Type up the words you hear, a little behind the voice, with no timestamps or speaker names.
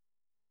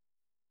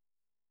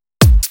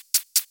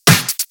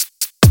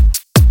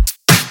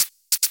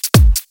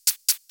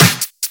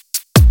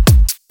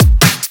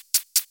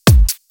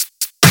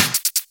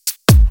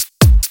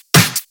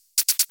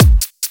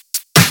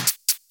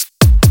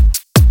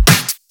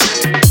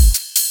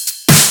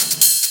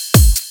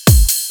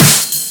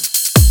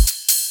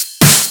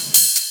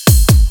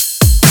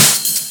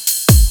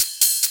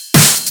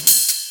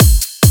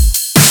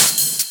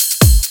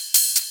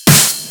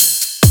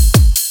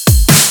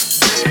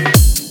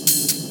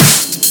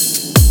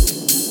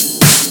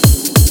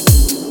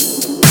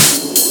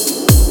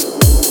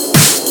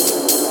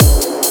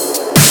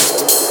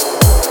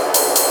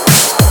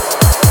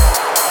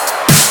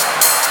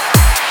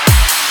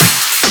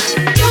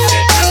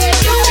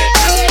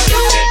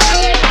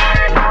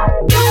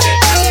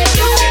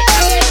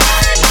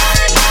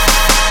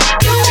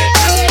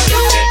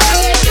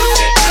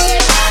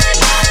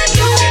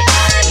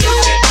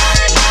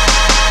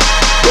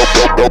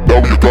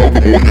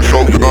the more you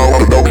show, you know,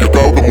 the lower you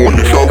go, the more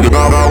you show, you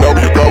know, the lower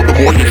you go, the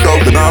more you show,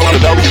 you know, the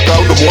lower you go,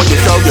 the more you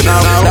show, you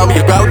know, the lower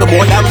you go, the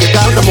more lower you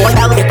go, the more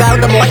lower you go,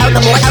 the more lower,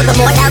 the more lower, the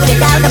more lower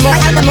you go, the more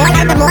lower, the more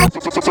lower, the more.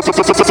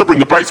 Bring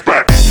the bass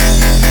back.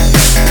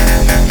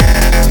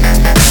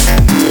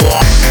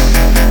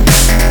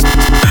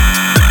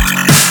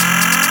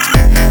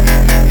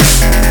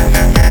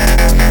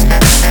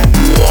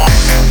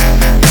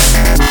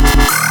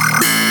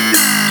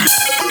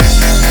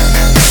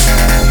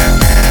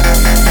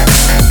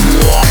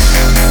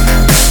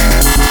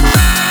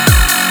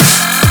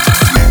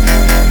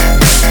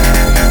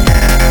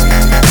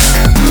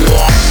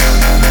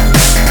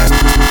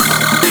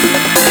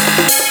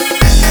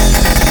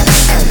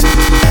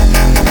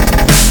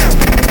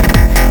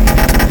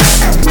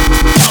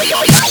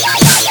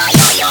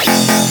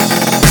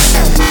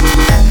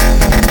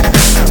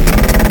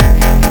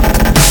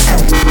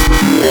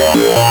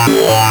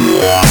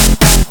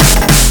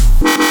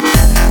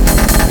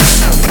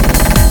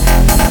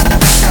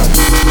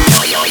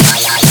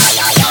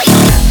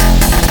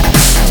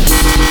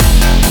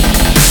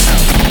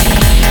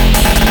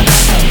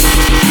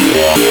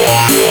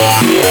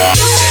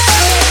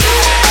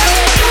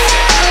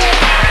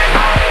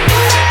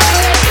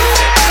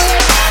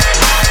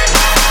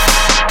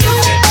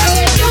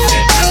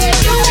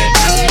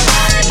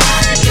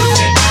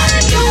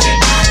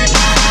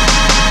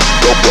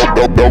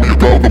 Lower you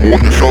go, the more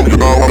you show, you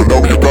know, the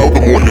lower you go,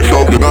 the more you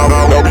show, you know, the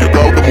lower you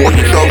go, the more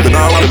you show, you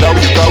know, the lower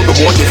you go, the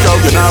more you show,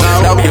 you know,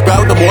 the lower you go,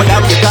 the more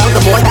lower you go,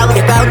 the more lower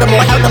you go, the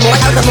more lower, the more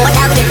lower, the more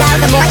lower you go,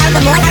 the more lower,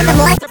 the more lower, the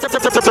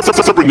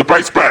more. Bring the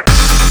bass back.